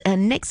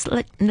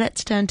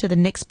Let's turn to the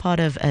next part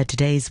of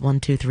today's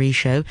 123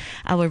 show.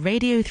 Our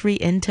Radio 3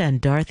 intern,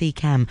 Dorothy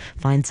Kam,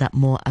 finds out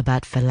more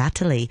about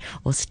philately,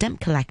 or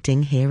stamp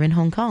collecting, here in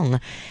Hong Kong.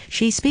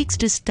 She speaks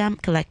to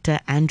stamp collector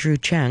Andrew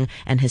Cheung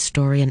and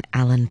historian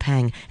Alan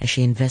Pang as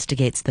she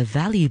investigates the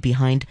value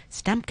behind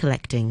stamp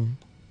collecting.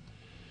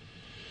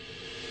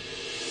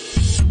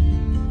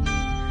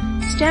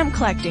 Stamp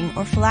collecting,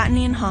 or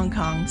philately in Hong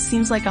Kong,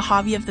 seems like a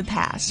hobby of the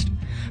past.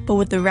 But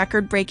with the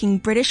record-breaking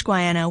British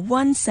Guiana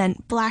 1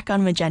 cent black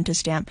on magenta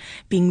stamp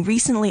being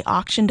recently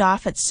auctioned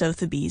off at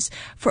Sotheby's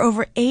for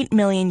over $8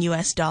 million,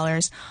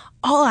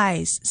 all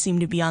eyes seem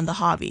to be on the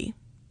hobby.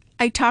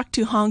 I talked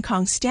to Hong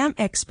Kong stamp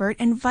expert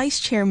and vice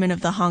chairman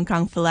of the Hong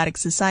Kong Philatelic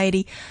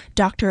Society,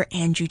 Dr.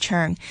 Andrew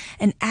Cheung,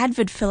 an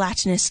avid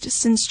philatelist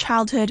since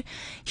childhood.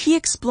 He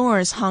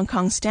explores Hong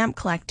Kong stamp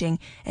collecting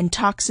and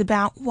talks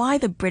about why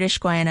the British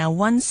Guiana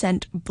 1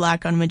 cent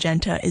black on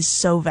magenta is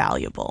so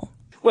valuable.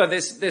 Well,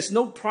 there's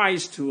no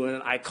price to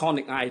an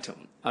iconic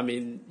item. I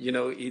mean,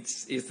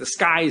 it's the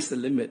sky is the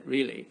limit,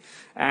 really.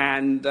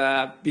 And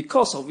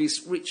because of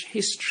its rich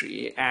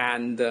history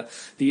and the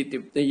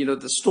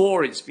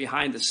stories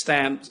behind the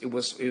stamp, it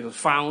was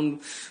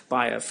found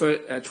by a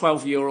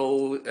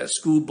 12-year-old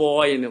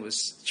schoolboy, and it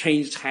was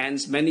changed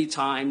hands many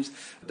times.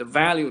 The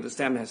value of the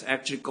stamp has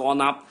actually gone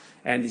up.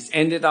 And it's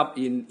ended up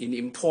in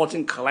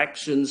important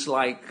collections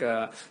like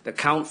the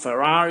Count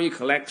Ferrari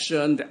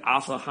collection, the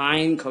Arthur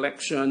Hine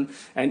collection,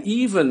 and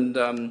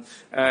even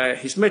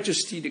His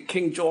Majesty the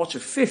King George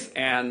V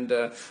and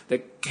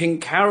the King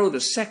Carol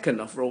II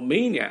of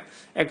Romania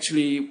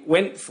actually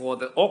went for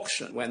the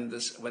auction when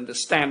the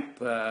stamp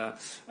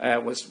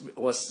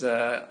was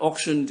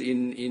auctioned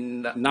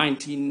in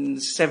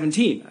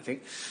 1917, I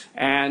think.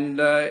 And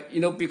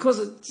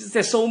because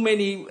there's so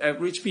many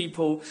rich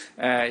people,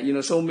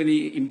 so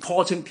many important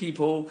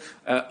people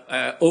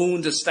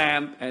own the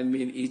stamp. I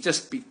mean, it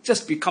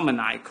just become an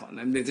icon,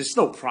 and there's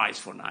no price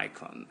for an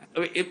icon.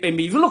 If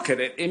you look at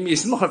it,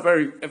 it's not a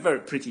very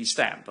pretty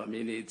stamp. I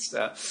mean, it's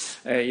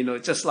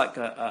just like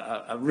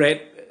a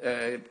red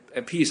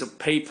a piece of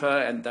paper,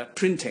 and the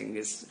printing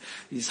is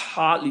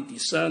hardly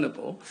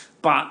discernible.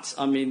 But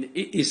I mean,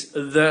 it is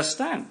the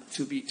stamp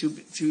to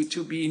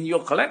be in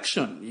your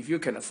collection if you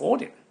can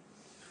afford it.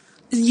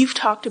 You've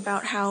talked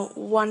about how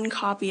one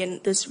copy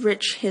and this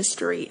rich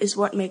history is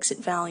what makes it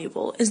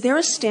valuable. Is there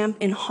a stamp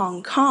in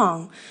Hong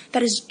Kong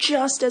that is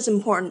just as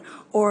important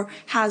or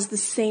has the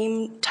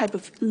same type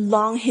of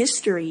long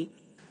history?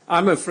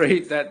 I'm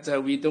afraid that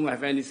we don't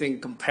have anything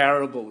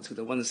comparable to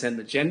the 1 cent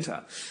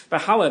magenta.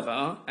 But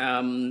however,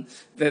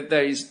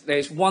 there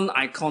is one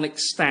iconic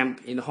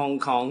stamp in Hong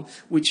Kong,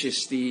 which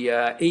is the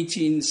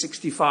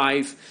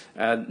 1865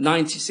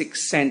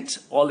 96 cent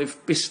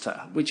olive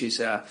bistre, which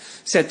is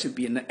said to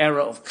be an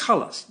era of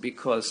colors,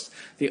 because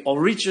the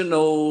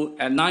original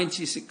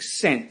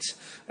 96 cent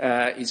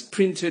is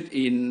printed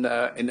in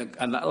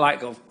a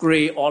like of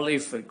grey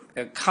olive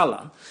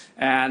color,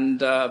 and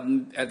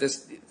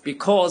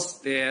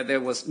because there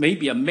was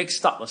maybe a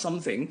mixed up or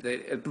something,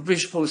 the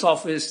British Post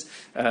Office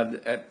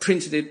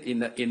printed it in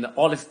the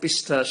olive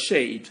bistre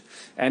shade,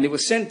 and it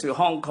was sent to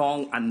Hong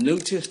Kong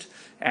unnoticed.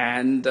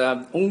 And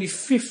only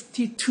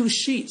 52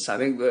 sheets, I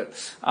think,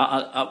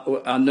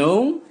 are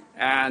known,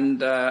 and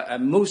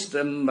most of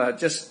them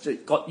just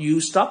got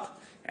used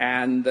up.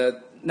 And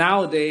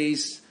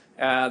nowadays,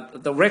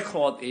 the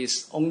record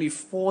is only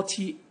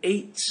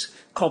 48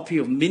 copy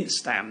of mint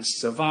stamps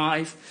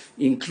survive,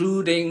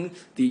 including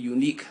the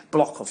unique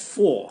block of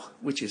 4,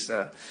 which is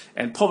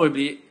and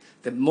probably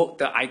the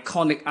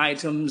iconic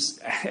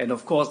items, and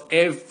of course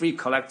every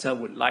collector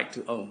would like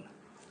to own.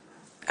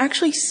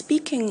 Actually,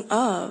 speaking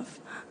of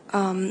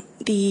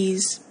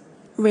these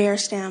rare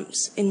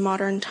stamps in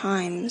modern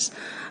times,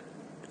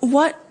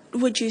 what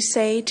would you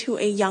say to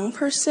a young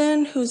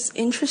person who's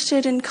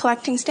interested in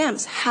collecting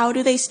stamps? How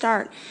do they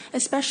start?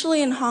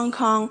 Especially in Hong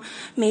Kong,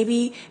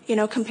 maybe,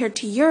 compared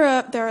to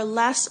Europe, there are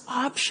less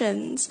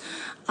options.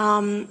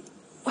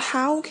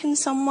 How can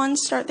someone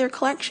start their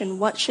collection?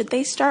 What should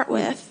they start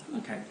with?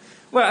 Okay.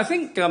 Well, I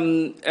think,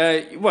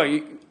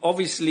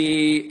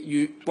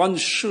 obviously, one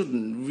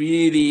shouldn't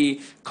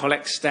really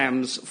collect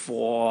stamps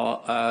for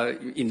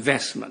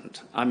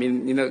investment. I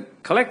mean,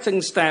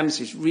 collecting stamps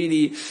is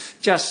really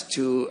just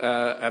to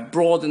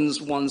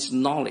broadens one's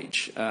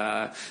knowledge.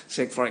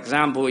 Say, for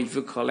example, if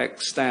you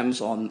collect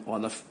stamps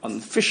on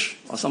fish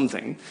or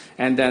something,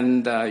 and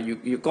then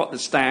you got the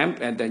stamp,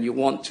 and then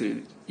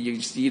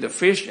you see the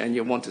fish, and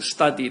you want to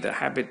study the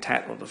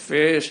habitat of the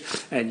fish,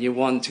 and you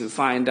want to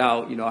find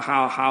out,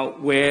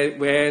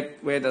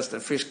 where does the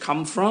fish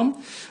come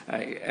from,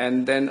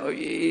 and then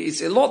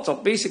it's a lot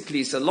of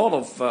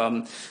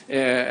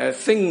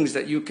things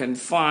that you can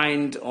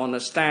find on a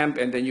stamp,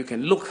 and then you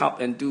can look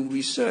up and do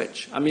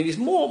research. I mean, it's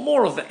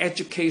more of the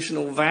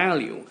educational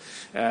value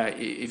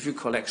if you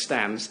collect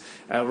stamps,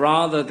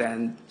 rather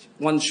than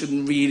one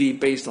shouldn't really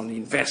based on the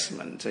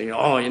investment.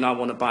 I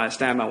want to buy a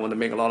stamp, I want to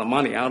make a lot of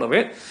money out of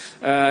it.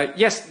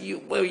 Yes,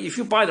 if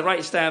you buy the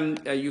right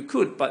stamp, you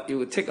could, but it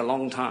would take a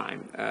long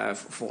time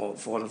for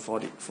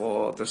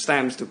the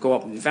stamps to go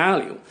up in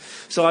value.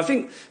 So I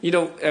think,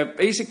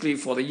 basically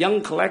for the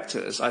young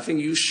collectors, I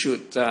think you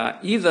should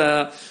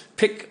either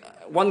pick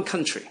one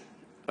country.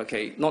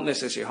 Okay, not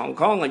necessarily Hong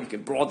Kong, and you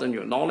can broaden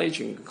your knowledge.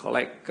 You can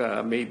collect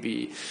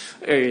maybe,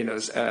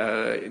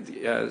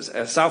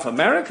 South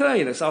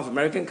America, South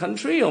American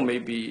country, or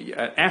maybe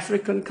an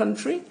African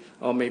country,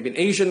 or maybe an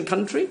Asian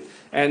country,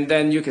 and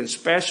then you can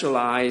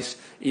specialize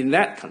in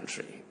that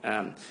country.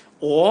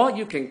 Or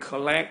you can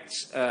collect,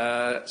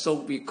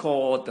 so we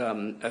call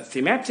a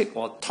thematic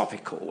or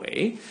topical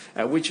way,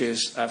 which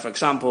is, for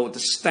example, the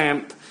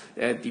stamp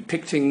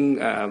depicting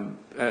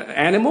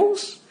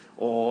animals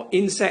or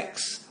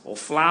insects or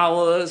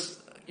flowers.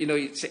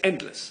 It's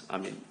endless. I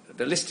mean,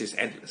 the list is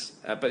endless.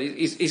 But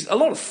it's a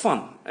lot of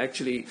fun,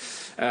 actually.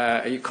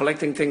 You're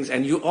collecting things,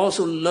 and you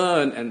also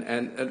learn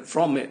and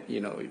from it,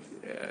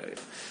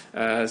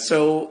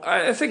 So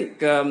I think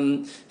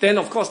then,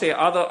 of course, there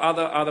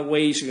are other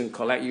ways you can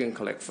collect. You can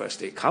collect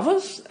first-day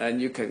covers,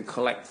 and you can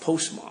collect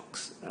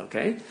postmarks.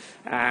 Okay,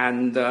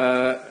 and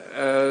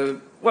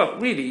well,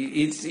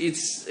 really,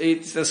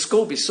 it's the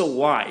scope is so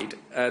wide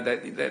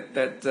that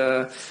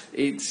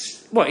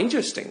it's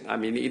interesting. I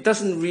mean, it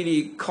doesn't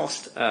really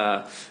cost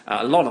a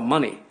lot of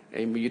money.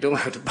 I mean, you don't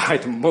have to buy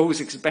the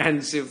most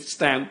expensive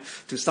stamp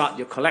to start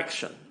your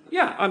collection.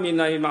 Yeah, I mean,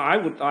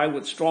 I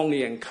would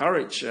strongly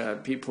encourage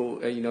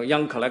people,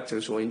 young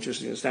collectors who are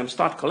interested in stamps,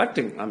 start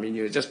collecting. I mean,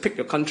 you just pick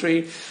your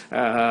country,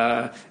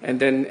 and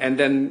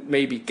then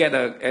maybe get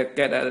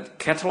a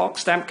catalog,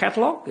 stamp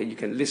catalog. You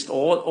can list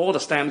all the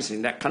stamps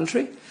in that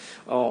country,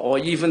 or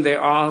even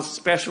there are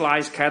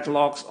specialized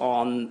catalogs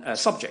on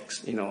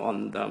subjects,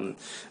 on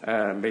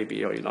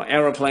maybe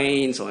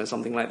aeroplanes or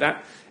something like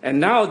that. And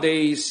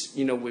nowadays,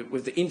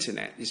 with the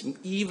internet, it's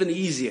even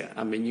easier.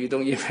 I mean, you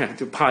don't even have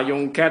to buy your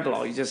own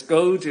catalog. You just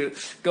go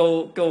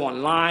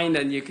online,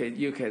 and you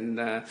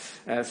can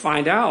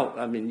find out.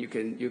 I mean, you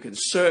can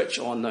search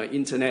on the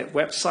internet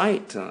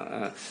website,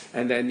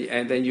 and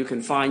then you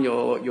can find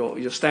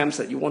your stamps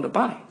that you want to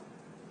buy.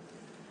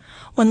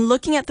 When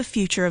looking at the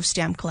future of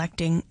stamp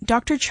collecting,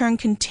 Dr. Cheung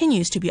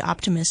continues to be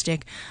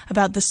optimistic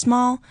about the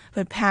small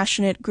but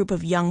passionate group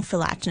of young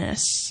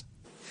philatelists.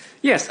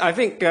 Yes, I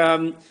think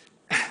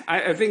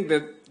I think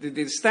that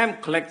the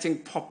stamp collecting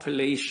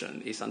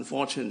population is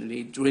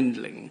unfortunately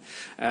dwindling.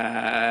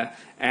 As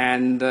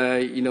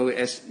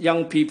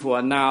young people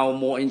are now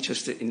more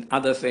interested in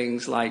other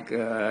things like,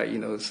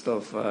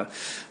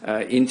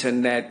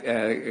 internet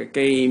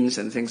games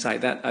and things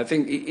like that. I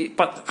think,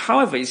 but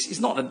however,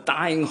 it's not a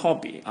dying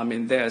hobby. I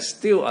mean, there's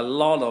still a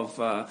lot of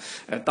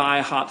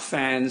die-hard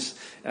fans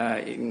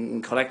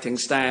in collecting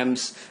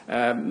stamps.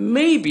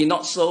 Maybe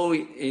not so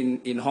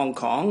in Hong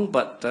Kong,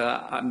 but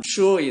I'm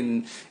sure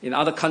in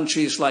other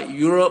countries like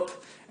Europe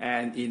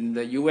and in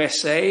the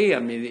USA, I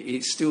mean,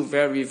 it's still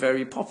very,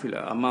 very popular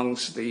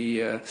amongst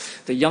the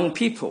young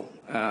people.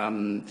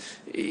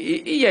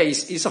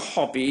 It's a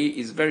hobby.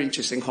 It's a very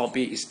interesting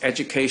hobby. It's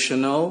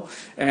educational,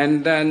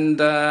 and then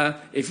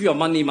if you are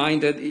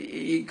money-minded,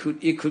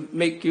 it could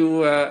make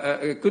you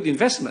a good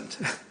investment.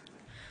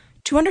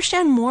 To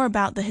understand more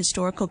about the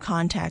historical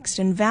context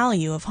and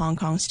value of Hong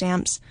Kong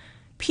stamps,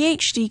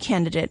 PhD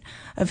candidate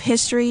of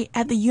history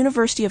at the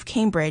University of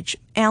Cambridge,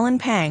 Alan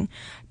Pang,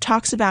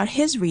 talks about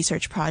his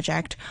research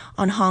project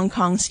on Hong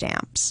Kong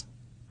stamps.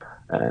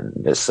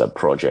 And it's a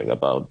project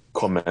about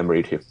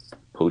commemorative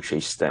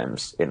postage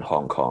stamps in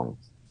Hong Kong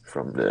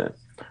from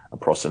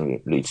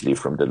approximately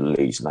from the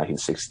late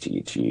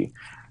 1960s to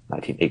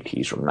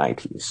 1980s or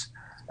 90s.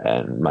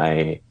 And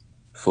my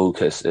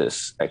focus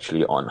is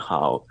actually on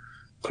how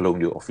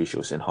colonial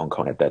officials in Hong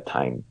Kong at that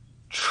time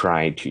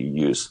tried to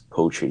use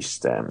postage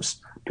stamps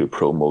to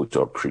promote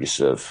or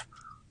preserve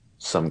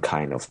some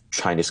kind of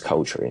Chinese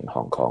culture in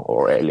Hong Kong,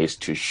 or at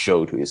least to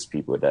show to its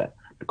people that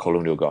the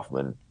colonial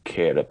government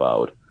cared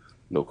about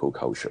local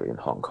culture in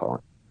Hong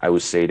Kong. I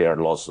would say there are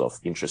lots of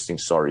interesting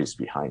stories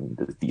behind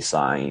the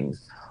design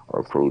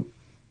or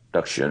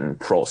production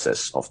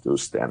process of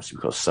those stamps,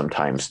 because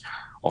sometimes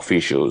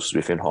officials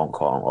within Hong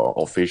Kong or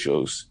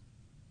officials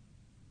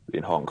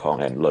in Hong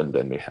Kong and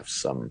London may have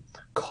some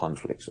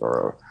conflicts,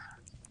 or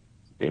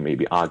they may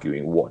be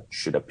arguing what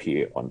should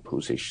appear on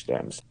postage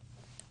stamps.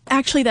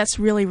 Actually, that's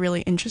really,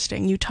 really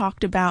interesting. You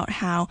talked about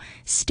how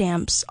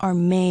stamps are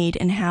made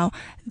and how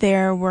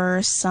there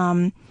were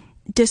some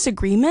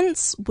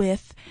disagreements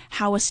with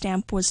how a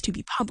stamp was to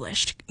be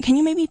published. Can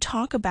you maybe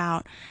talk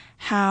about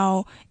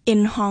how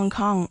in Hong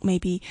Kong,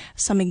 maybe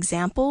some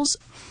examples?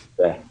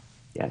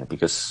 Yeah,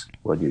 because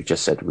what you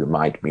just said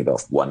reminded me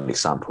of one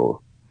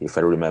example. If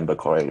I remember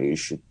correctly, it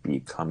should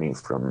be coming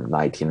from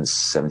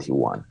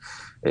 1971.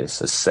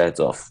 It's a set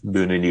of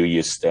Lunar New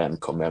Year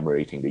stamp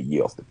commemorating the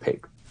Year of the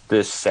Pig.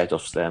 This set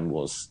of stamp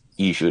was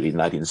issued in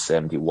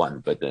 1971,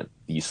 but the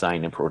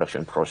design and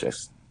production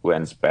process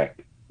went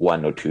back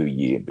 1 or 2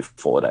 years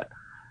before that.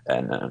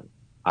 And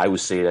I would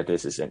say that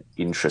this is an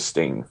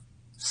interesting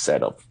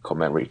set of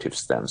commemorative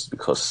stamps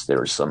because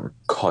there are some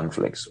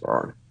conflicts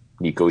or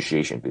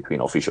negotiation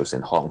between officials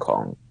in Hong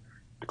Kong,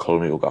 the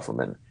colonial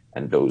government,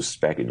 and those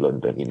back in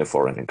London in the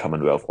Foreign and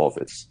Commonwealth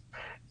Office.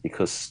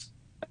 Because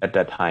at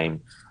that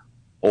time,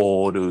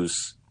 all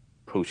those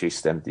postage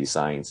stamp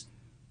designs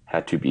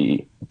had to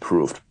be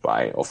approved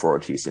by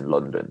authorities in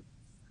London.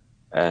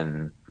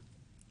 And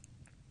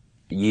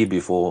a year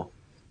before,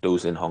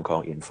 those in Hong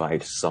Kong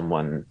invite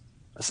someone,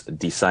 a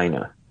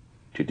designer,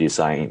 to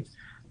design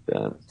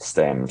the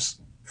stamps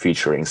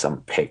featuring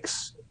some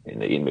pigs in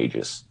the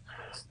images.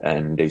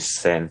 And they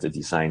sent the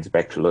designs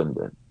back to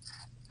London.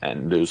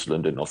 And those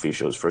London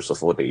officials, first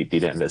of all, they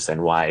didn't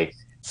understand why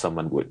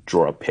someone would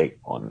draw a pig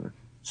on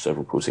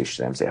several postage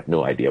stamps. They have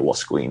no idea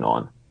what's going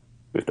on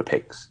with the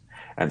pigs.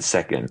 And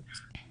second,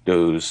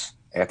 those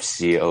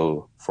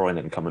FCO, Foreign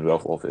and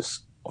Commonwealth Office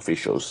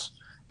officials,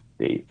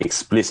 they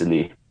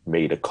explicitly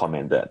made a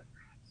comment that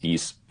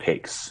these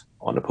pigs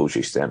on the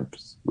postage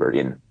stamps were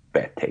in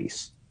bad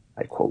taste,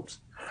 I quote.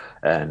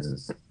 And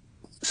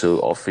so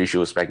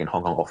officials back in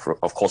Hong Kong,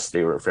 of course,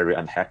 they were very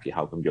unhappy.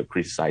 How come you're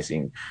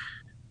criticizing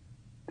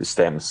the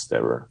stamps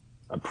that were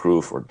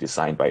approved or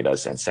designed by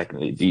us? And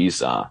secondly,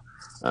 these are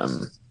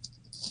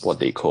what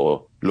they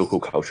call local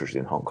cultures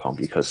in Hong Kong,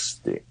 because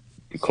the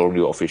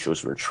colonial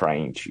officials were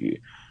trying to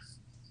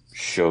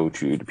show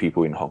to the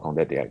people in Hong Kong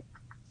that they are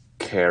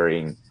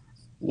caring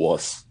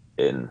what's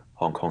in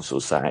Hong Kong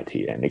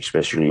society, and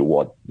especially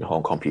what the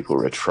Hong Kong people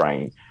were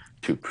trying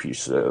to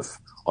preserve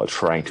or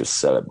trying to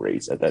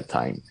celebrate at that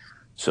time.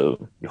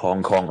 So the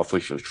Hong Kong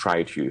officials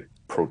try to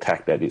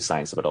protect their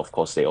designs, but of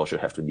course they also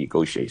have to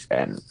negotiate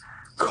and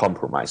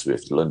compromise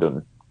with the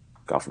London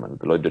government,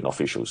 the London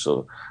officials.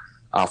 So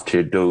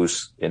after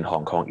those in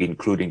Hong Kong,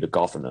 including the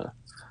governor,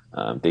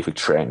 David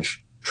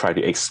Trench, try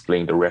to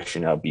explain the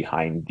rationale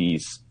behind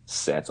these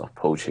sets of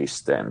postage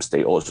stamps,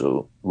 they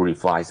also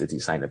revised the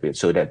design a bit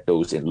so that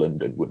those in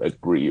London would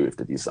agree with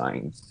the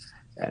design,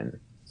 and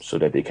so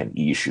that they can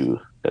issue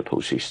the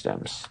postage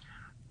stamps.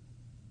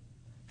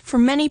 For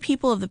many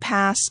people of the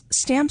past,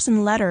 stamps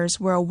and letters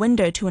were a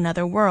window to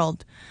another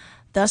world.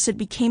 Thus, it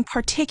became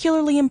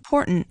particularly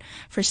important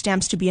for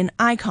stamps to be an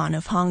icon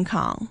of Hong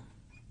Kong.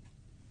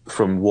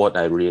 From what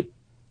I read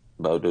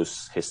about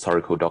those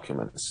historical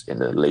documents in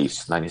the late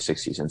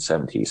 1960s and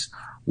 70s,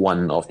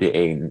 one of the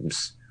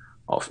aims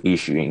of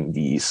issuing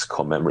these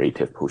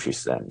commemorative postage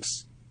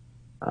stamps,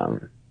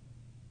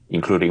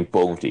 including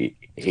both the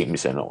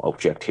aims and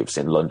objectives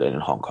in London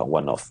and Hong Kong,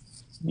 one of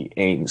the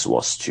aims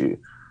was to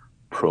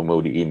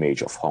promote the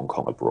image of Hong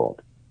Kong abroad.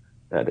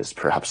 That is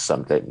perhaps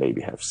something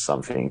maybe have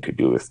something to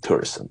do with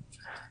tourism.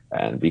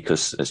 And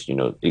because, as you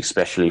know,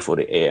 especially for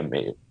the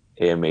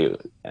AMA,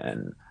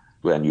 and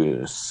when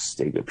you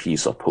stick a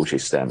piece of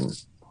postage stamp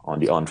on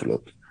the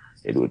envelope,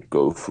 it would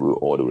go through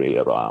all the way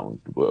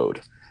around the world.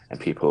 And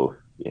people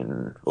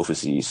in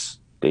overseas,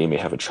 they may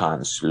have a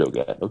chance to look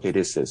at, okay,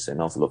 this is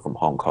an envelope from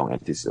Hong Kong, and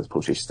this is a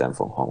postage stamp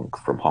from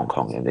Hong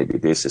Kong, and maybe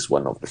this is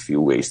one of the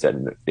few ways that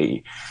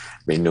they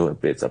may know a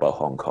bit about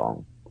Hong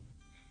Kong.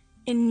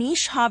 In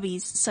niche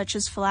hobbies such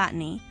as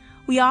philately,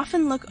 we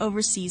often look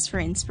overseas for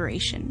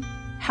inspiration.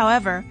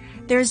 However,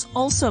 there's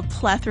also a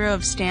plethora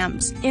of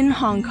stamps in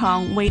Hong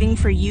Kong waiting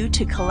for you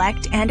to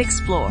collect and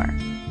explore.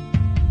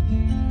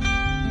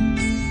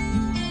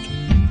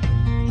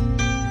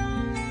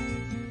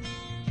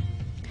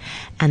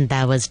 And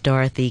that was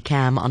Dorothy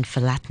Kam on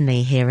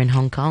philately here in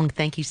Hong Kong.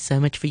 Thank you so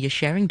much for your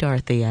sharing,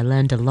 Dorothy. I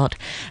learned a lot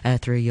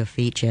through your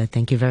feature.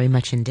 Thank you very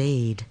much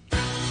indeed.